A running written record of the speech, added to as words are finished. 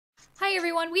Hi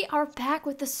everyone, we are back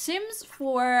with The Sims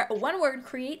 4 one word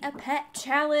create a pet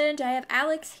challenge. I have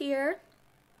Alex here.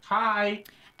 Hi.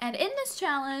 And in this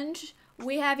challenge,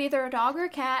 we have either a dog or a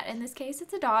cat. In this case,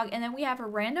 it's a dog. And then we have a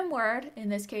random word. In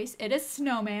this case, it is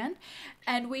Snowman.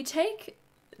 And we take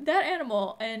that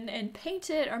animal and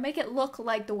paint it or make it look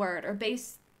like the word or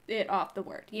base it off the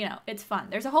word. You know, it's fun.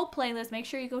 There's a whole playlist. Make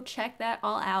sure you go check that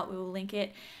all out. We will link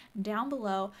it down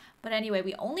below. But anyway,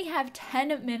 we only have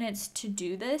 10 minutes to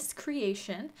do this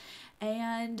creation.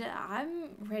 And I'm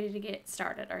ready to get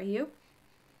started. Are you?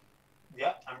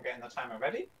 Yep, I'm getting the timer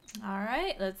ready. All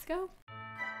right, let's go.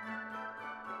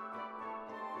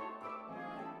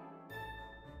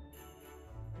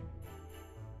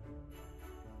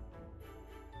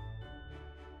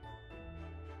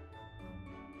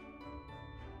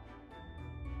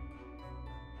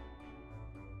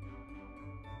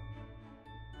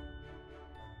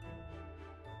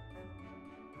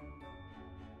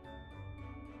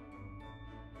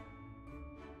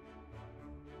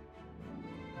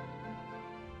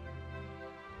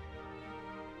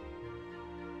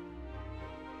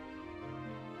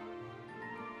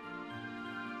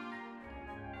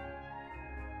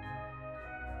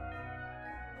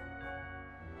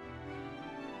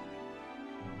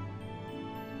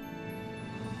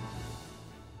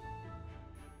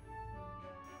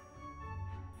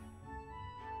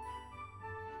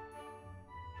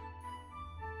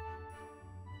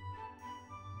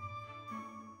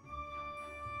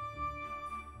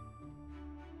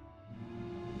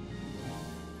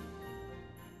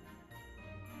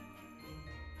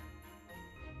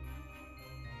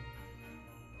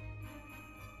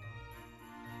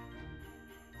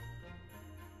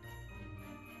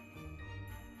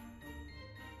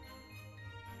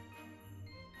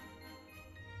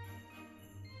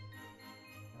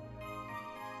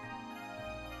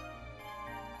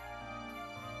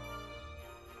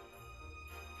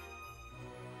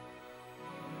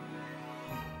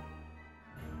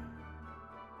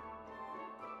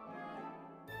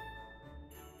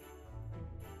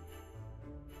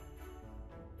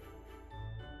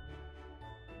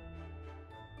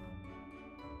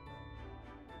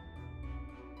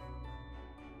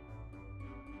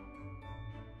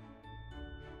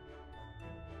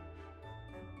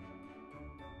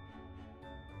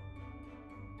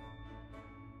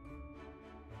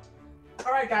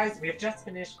 Alright guys, we have just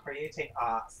finished creating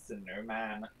our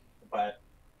snowman, but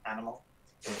animal.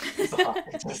 It's hard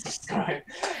to describe.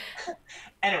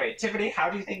 Anyway, Tiffany,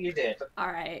 how do you think you did?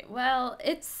 All right. Well,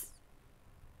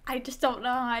 I just don't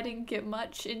know. I didn't get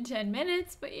much in 10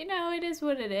 minutes, but you know, it is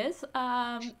what it is.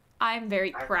 I'm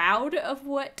very proud of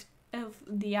one of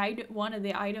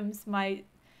the items my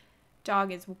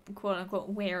dog is quote unquote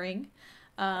wearing.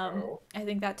 I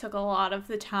think that took a lot of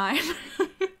the time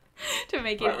to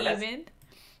make it even.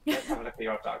 Let's have a look at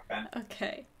your dog then.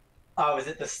 Okay. Oh, is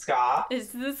it the scarf? Is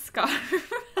the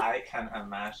scarf? I can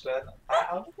imagine.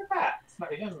 Oh, look at that. It's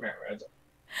not even mirrored.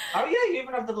 Oh yeah, you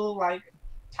even have the little like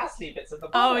tassely bits at the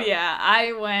bottom. Oh yeah,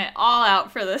 I went all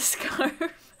out for the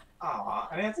scarf. Aw,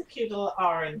 and it has a cute little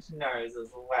orange nose as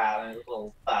well, and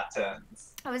little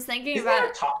buttons. I was thinking Is about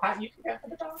there a top hat you can get for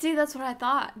the dog? See, that's what I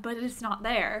thought, but it's not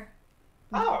there.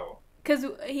 Oh. Because,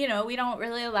 you know, we don't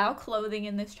really allow clothing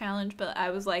in this challenge, but I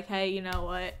was like, hey, you know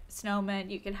what, Snowman,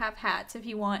 you can have hats if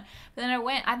you want. But then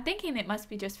I'm thinking it must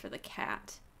be just for the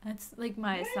cat. That's, like,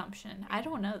 my assumption. I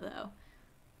don't know, though.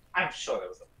 I'm sure there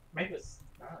was maybe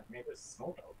it was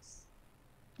small dogs.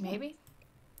 Maybe?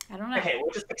 I don't know. Okay,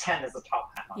 we'll just pretend there's a top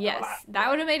hat on Yes,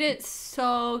 that would have made it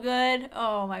so good.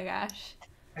 Oh, my gosh.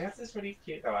 I guess it's really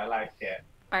cute, though. I like it.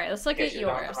 All right, let's look at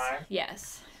yours.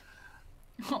 Yes.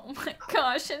 Oh my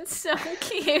gosh, it's so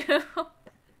cute.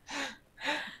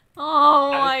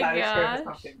 Oh my gosh.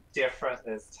 Something different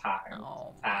this time.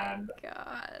 Oh my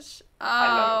gosh. Oh.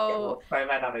 I love it.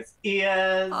 Snowman on his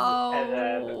ears. Oh. And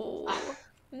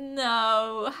then...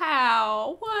 No.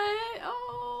 How? What?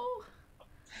 Oh.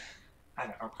 I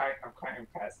know, I'm quite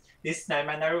impressed. These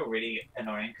snowmen though were really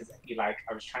annoying because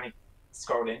I was trying to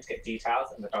scroll in to get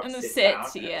details and the dog sits down.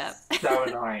 Yeah. It's so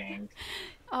annoying.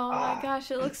 Oh my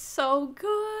gosh, it looks so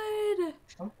good.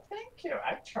 Oh, thank you.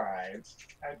 I tried.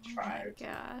 Oh my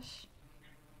gosh.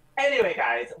 Anyway,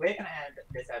 guys, we're gonna end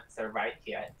this episode right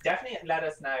here. Definitely let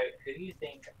us know who you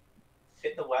think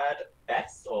fit the word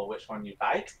best or which one you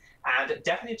like. And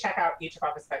definitely check out each of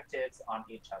our perspectives on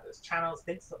each other's channels.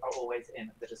 Links are always in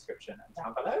the description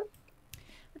down below.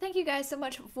 Thank you guys so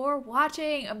much for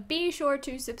watching. Be sure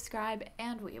to subscribe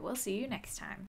and we will see you next time.